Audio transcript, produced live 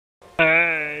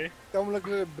Hey. Don't look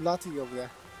at bloody over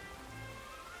there.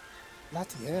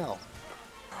 Bloody hell.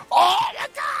 Oh my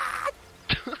god!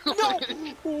 No!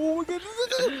 Oh my god!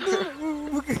 Oh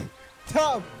my god.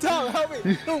 Tom, help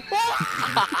me! No.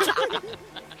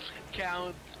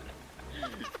 Count.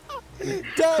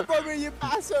 Tom, for me, you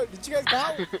bastard! Did you guys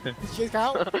count? Did you guys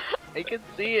count? I can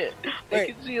see it. I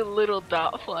Wait. can see a little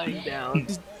dot flying down.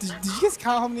 Did you guys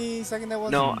count how many seconds that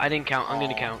was? No, I didn't count. I'm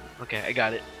gonna Aw. count. Okay, I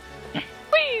got it.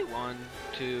 Whee! 1,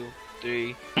 2,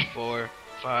 3, 4,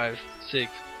 5,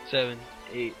 6, 7,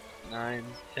 8, 9,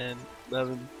 10,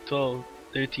 11, 12,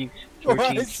 13,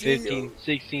 14, 15,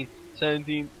 16,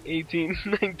 17, 18,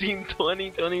 19,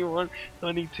 20, 21,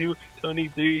 22,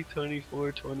 23,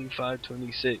 24, 25,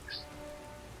 26.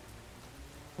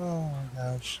 Oh my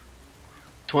gosh.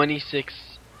 26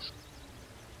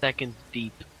 seconds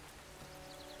deep.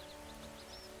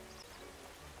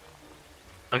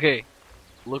 Okay,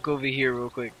 look over here real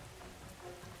quick.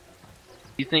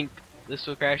 You think this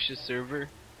will crash the server,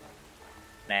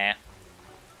 Nah.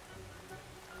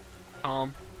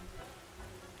 Tom?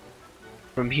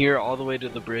 From here all the way to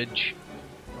the bridge.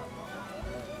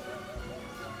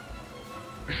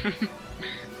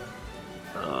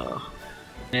 Oh,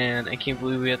 man, I can't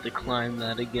believe we have to climb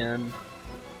that again.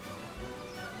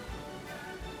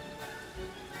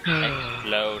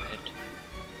 Exploded.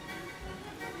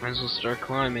 Might as well start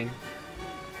climbing.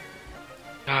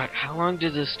 God, how long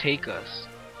did this take us?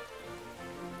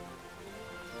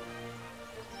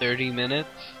 30 minutes?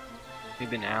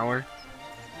 Maybe an hour?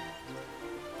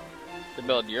 To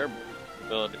build your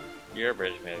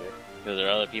bridge, maybe. Because there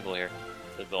are other people here.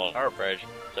 To build our bridge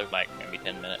took like maybe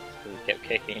 10 minutes. Because we kept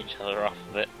kicking each other off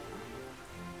of it.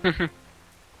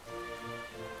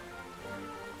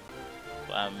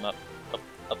 Climb up.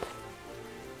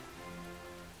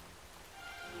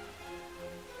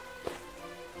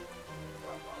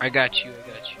 I got you.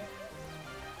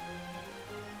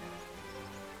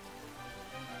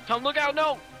 Tom, look out,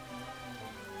 no!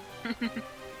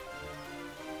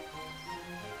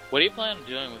 What do you plan on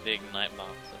doing with the Ignite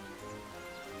box?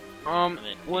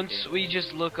 Once we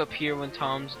just look up here when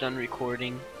Tom's done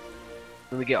recording,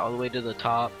 when we get all the way to the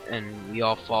top and we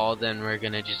all fall, then we're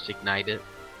gonna just ignite it.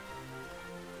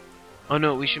 Oh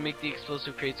no, we should make the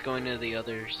explosive crates going to the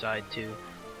other side too.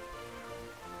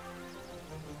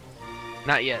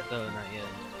 Not yet though, not yet.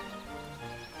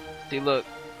 See, look,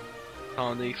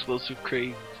 on the explosive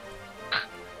crate.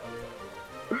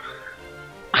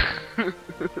 And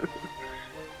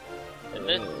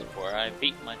this is where I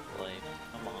beat my slave.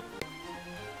 Come on.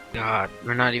 God,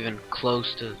 we're not even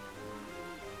close to.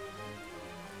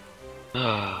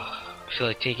 I feel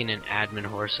like taking an admin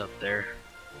horse up there.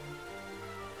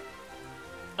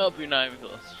 Hope you're not even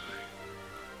close.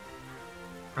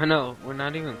 I know, we're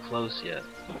not even close yet.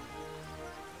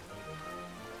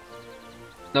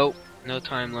 Nope, no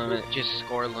time limit, just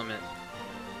score limit.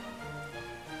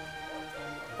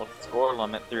 What's the score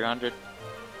limit? 300?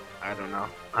 I don't know.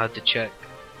 I'll have to check.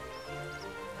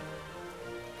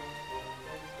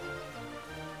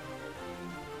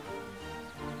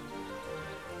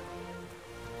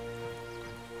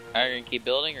 Are you gonna keep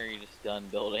building, or are you just done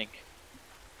building?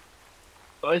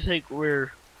 I think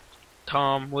we're...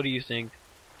 Tom, what do you think?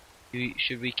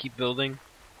 Should we keep building?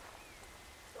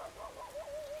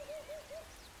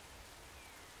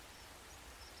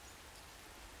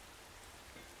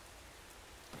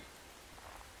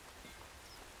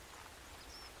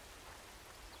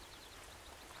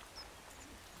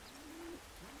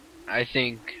 I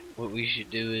think what we should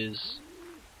do is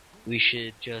we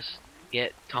should just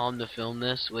get Tom to film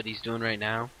this, what he's doing right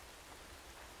now,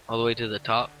 all the way to the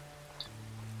top,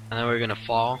 and then we're gonna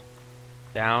fall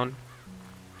down,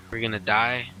 we're gonna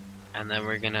die, and then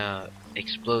we're gonna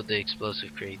explode the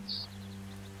explosive crates,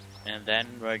 And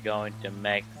then we're going to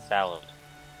make salad.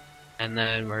 and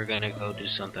then we're gonna go do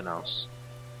something else,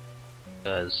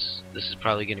 because this is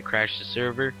probably gonna crash the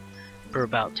server for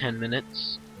about 10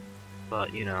 minutes,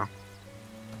 but you know.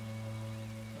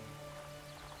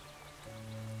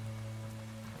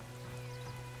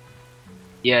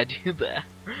 Yeah, do that.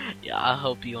 Yeah, I'll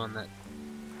help you on that.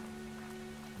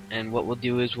 And what we'll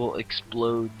do is we'll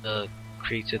explode the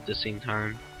crates at the same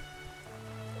time.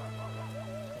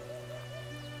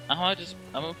 I'm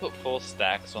gonna put full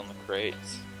stacks on the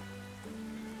crates.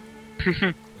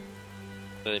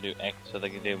 So they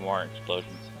can do more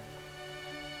explosions.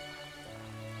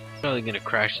 Probably gonna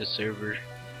crash the server.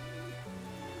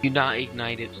 Do not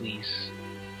ignite it, please.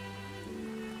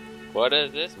 What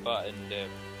does this button do?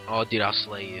 Oh, dude, I'll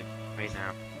slay you right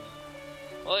now.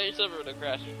 Well, your server would have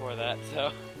crashed before that,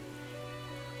 so.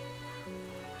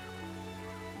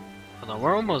 Hold on,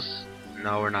 we're almost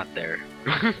No, we're not there.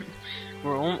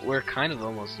 We're kind of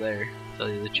almost there, to tell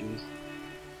you the truth.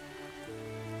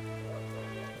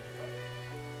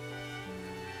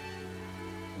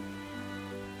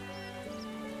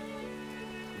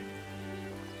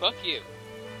 Fuck you.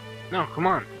 No, come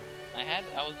on. I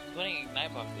was putting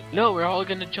ignite boxes. No, we're all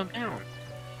gonna jump down.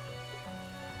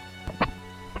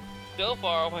 Still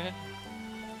far away.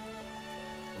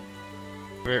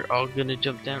 We're all gonna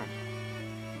jump down.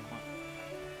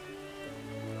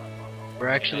 We're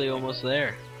actually almost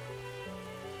there.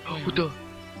 Oh, the.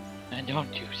 And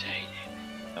don't you say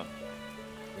it. Oh.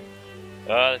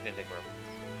 Oh, that's gonna take forever.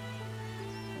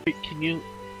 Wait, can you?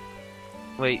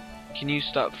 Wait, can you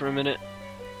stop for a minute?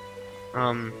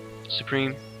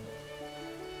 Supreme.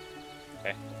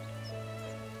 Okay.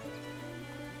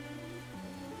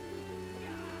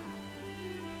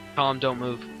 Tom, don't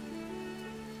move.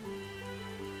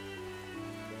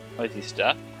 Oh, is he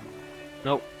stuck?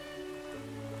 Nope.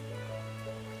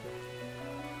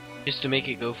 Just to make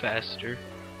it go faster.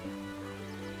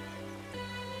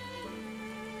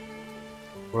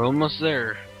 We're almost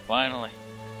there. Finally.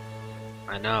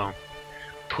 I know.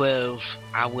 12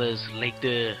 hours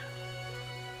later.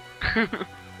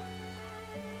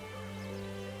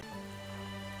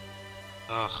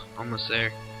 Oh, almost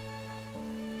there.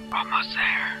 Almost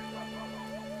there.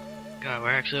 God,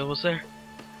 we're actually almost there.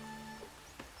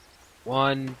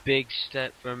 One big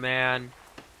step for man.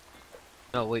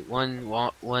 No, wait,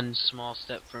 one small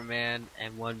step for man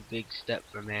and one big step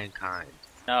for mankind.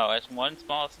 No, it's one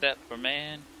small step for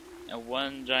man and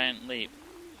one giant leap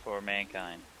for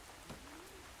mankind.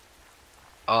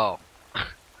 Oh.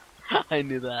 I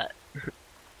knew that.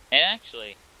 And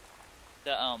actually,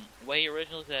 the what he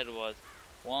originally said was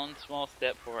one small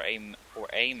step for a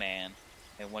man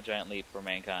and one giant leap for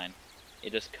mankind.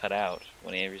 It just cut out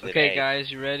when he said Okay, A.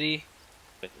 guys, you ready?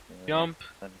 Jump.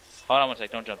 Hold on one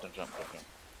sec. Don't jump. Don't jump.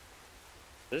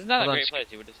 This is not Hold a on, great place.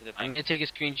 You would just hit the I'm thing. gonna take a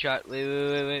screenshot.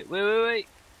 Wait.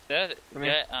 Get Come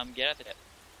here. out the tip.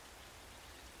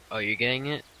 Oh, you're getting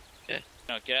it?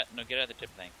 No, get out the tip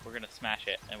thing. We're gonna smash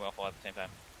it and we'll fall at the same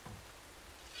time.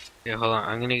 Yeah, hold on.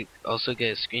 I'm gonna also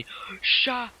get a screen.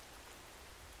 Shot!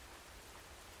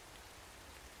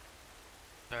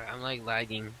 Sorry, I'm like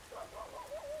lagging.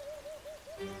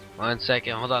 1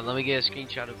 second, hold on. Let me get a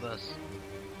screenshot of us.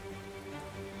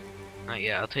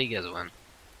 Yeah, I'll tell you guys when.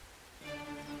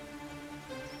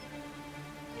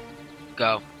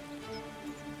 Go.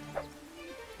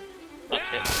 Oh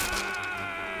shit.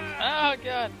 Oh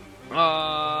god.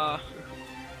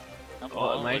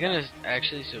 Oh, am I gonna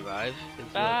actually survive?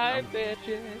 Bye,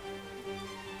 bitches.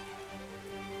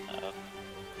 Uh-oh.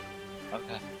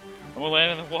 Okay. I'm gonna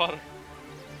land in the water.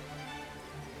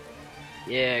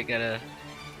 Yeah, I got a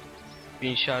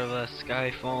screenshot of us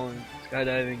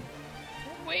skydiving.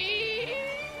 Whee!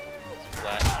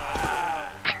 Flat.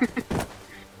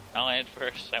 I'll land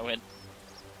first. I win.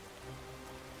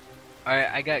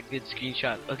 Alright, I got good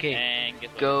screenshot. Okay, And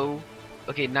guess what? go.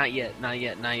 Okay, not yet.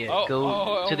 Oh,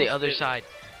 Go I to the almost other did. side.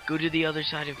 Go to the other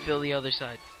side and fill the other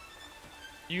side.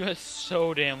 You are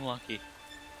so damn lucky.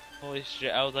 Holy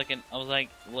shit! I was like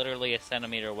literally a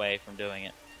centimeter away from doing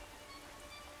it.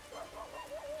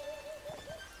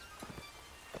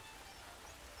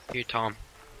 Here, Tom.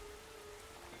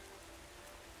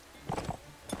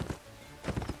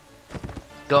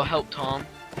 Go help Tom.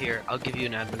 Here, I'll give you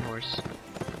an admin horse.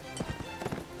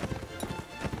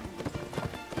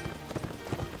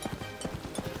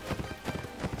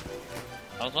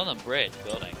 I was on the bridge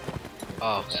building.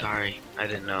 Oh, sorry. I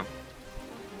didn't know.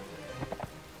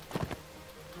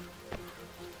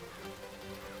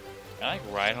 Can I like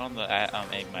ride on the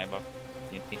ignite box?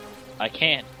 I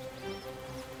can't.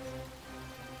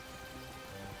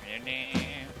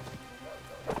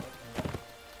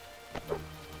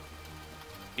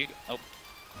 You oh.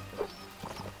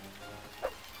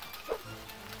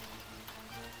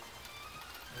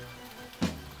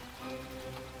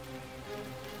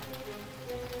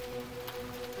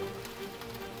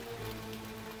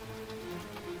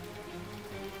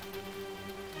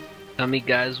 Tell me,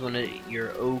 guys, when you're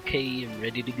okay and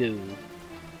ready to go.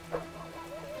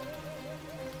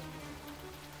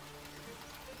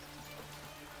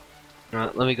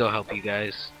 Let me go help you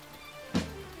guys.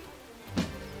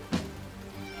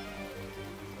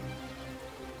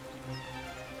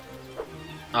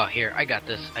 Oh, here, I got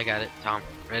this. I got it, Tom.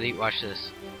 Ready? Watch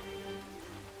this.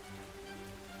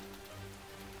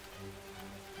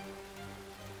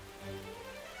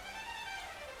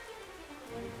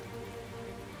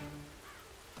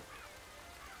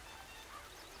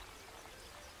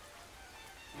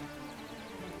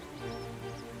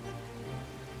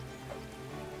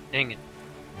 Dang it.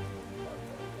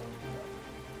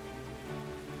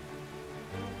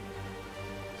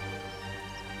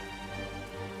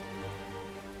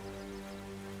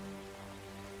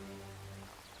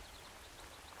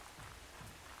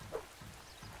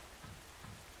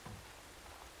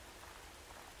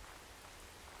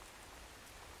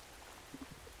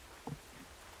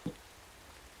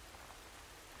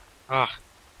 Ah.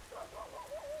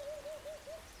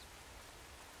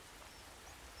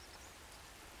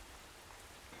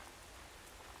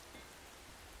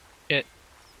 Shit.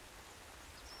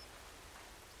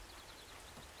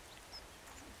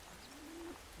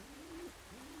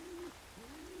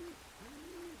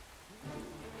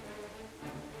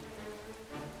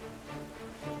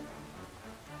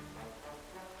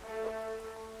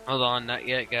 Hold on, not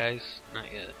yet, guys.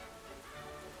 Not yet.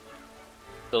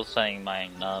 Still saying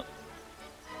mine up.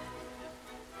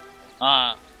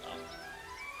 Ah. Oh.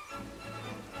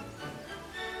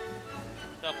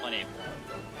 Still plenty.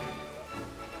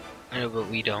 I know, but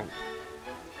we don't.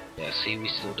 Yeah, see, we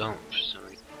still don't for some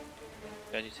reason.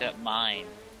 Because you set mine.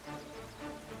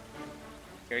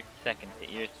 You're second.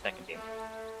 You're second team.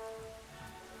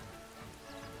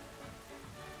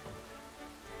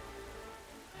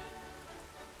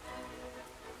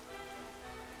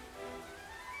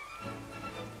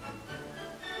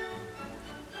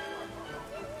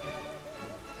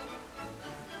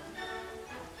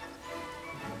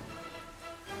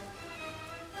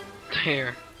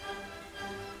 There.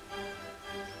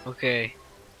 Okay.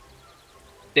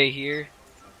 Stay here.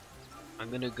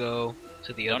 I'm gonna go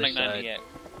to the Don't other ignite side. me yet.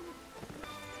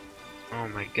 Oh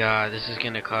my god, this is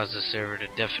gonna cause the server to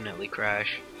definitely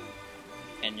crash.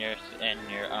 And your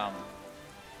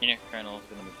inner kernel is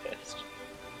gonna be pissed.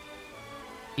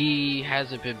 He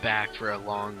hasn't been back for a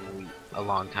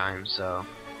long time, so.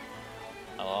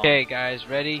 Hello? Okay, guys,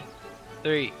 ready?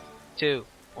 3, 2,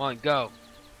 1, go.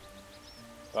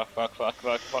 Fuck, fuck, fuck,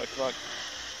 fuck, fuck, fuck.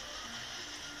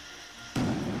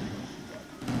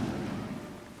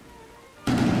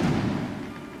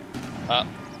 Oh,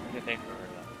 we can take forever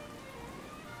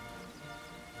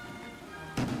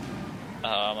though.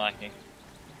 I'm lagging.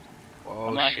 Oh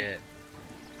I'm lagging. shit.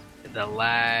 The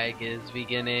lag is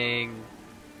beginning.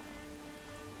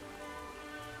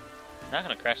 I'm not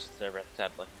gonna crash the server,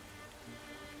 sadly.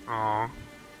 Aw.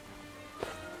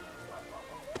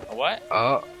 A what?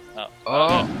 Oh. Oh. Oh.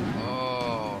 Okay.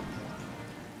 Oh.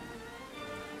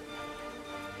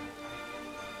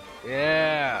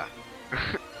 Yeah.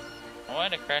 I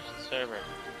wanted to crash the server.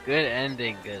 Good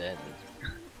ending, good ending.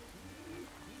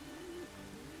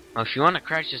 Oh, if you want to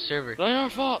crash the server, It's not your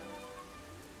fault!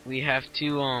 we have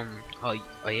to, oh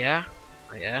yeah?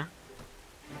 Oh yeah?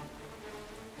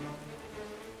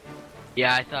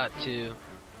 Yeah, I thought too.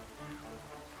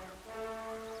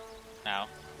 Ow.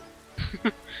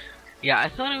 Yeah, I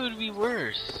thought it would be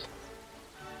worse.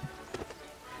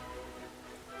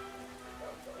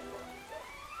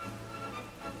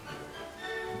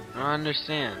 I don't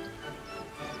understand.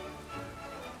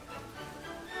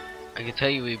 I can tell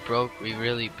you we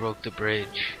really broke the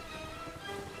bridge.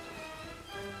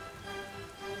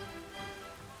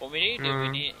 What we need to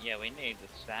do, we need to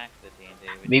stack the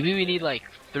TNT. Maybe we need like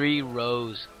 3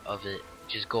 rows of it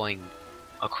just going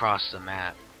across the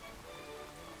map.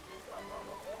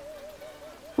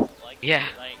 Like, Yeah.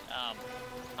 Like,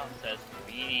 Tom says,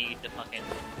 we need the fucking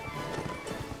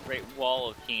Great Wall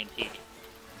of TNT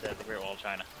instead of the Great Wall of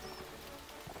China.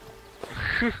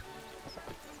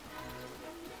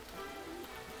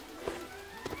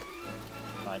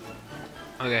 Fine.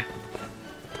 Okay.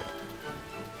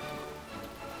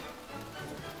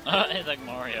 It's like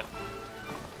Mario.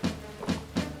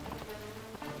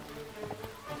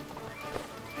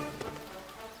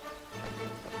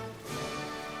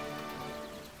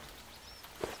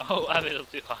 Oh, I'm a little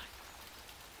too high.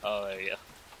 Oh, there you go.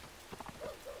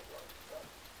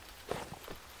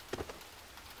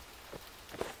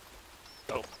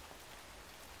 Oh.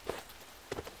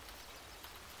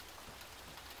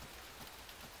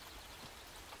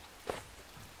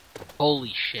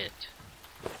 Holy shit.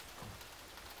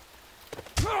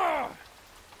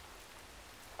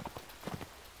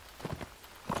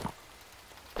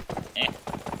 Eh.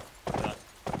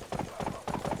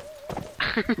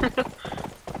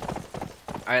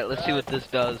 Alright, let's see what this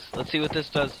does. Let's see what this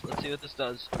does. Let's see what this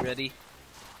does. Ready?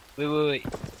 Wait.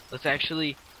 Let's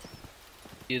actually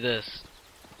do this.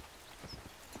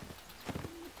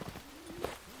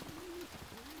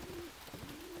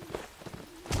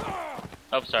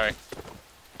 Oh, sorry.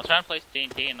 I was trying to place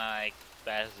TNT and I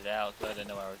spazzed it out, so I didn't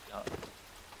know where I was going.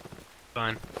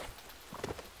 Fine.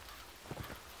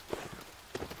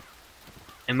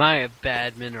 Am I a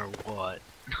badman or what?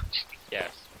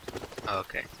 Yes.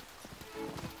 Okay.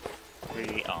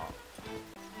 Really on.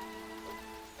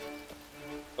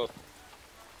 Oh.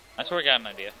 I swear I got an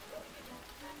idea.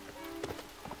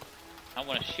 I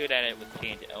want to shoot at it with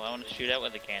TNT. Oh, I want to shoot at it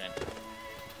with a cannon.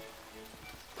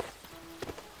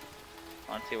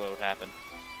 I want to see what would happen.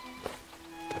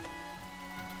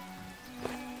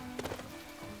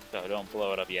 So. so don't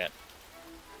blow it up yet.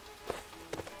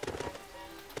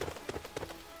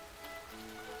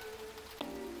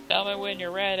 Tell me when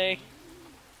you're ready.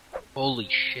 Holy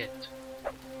shit.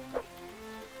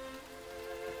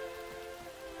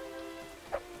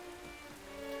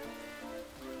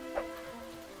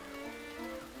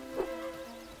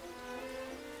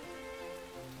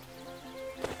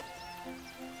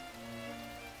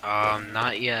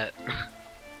 Not yet.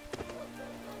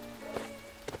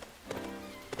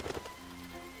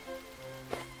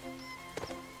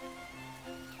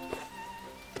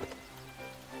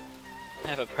 I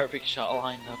have a perfect shot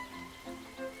lined up.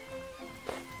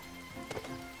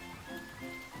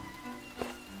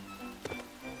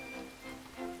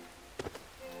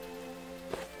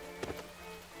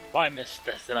 If I miss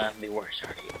this, then I'm the worst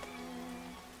target.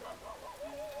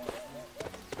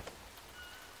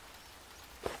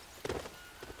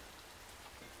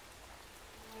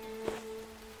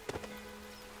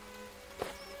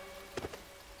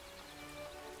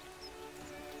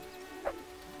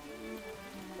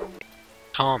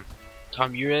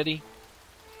 Tom, you ready?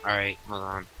 Alright, hold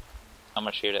on. I'm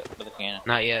gonna shoot it with a cannon.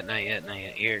 Not yet, not yet, not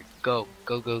yet. Here, go.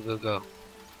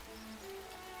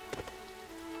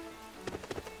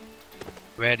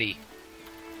 Ready.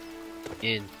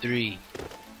 In 3,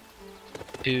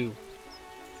 2,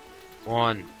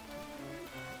 1.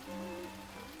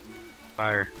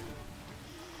 Fire.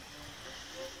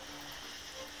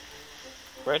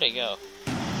 Where'd it go?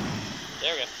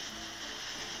 There we go.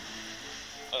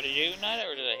 Oh, did you ignite it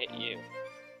or did I hit you?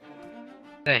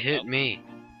 That hit me.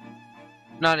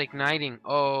 Not igniting.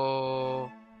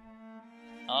 Oh.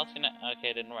 I lost connect. Okay,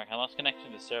 it didn't work. I lost connection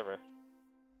to the server.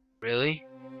 Really?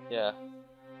 Yeah.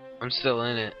 I'm still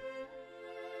in it.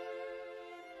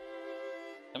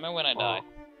 Tell me when I die.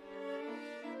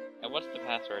 And what's the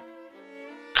password?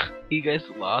 You guys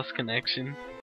lost connection?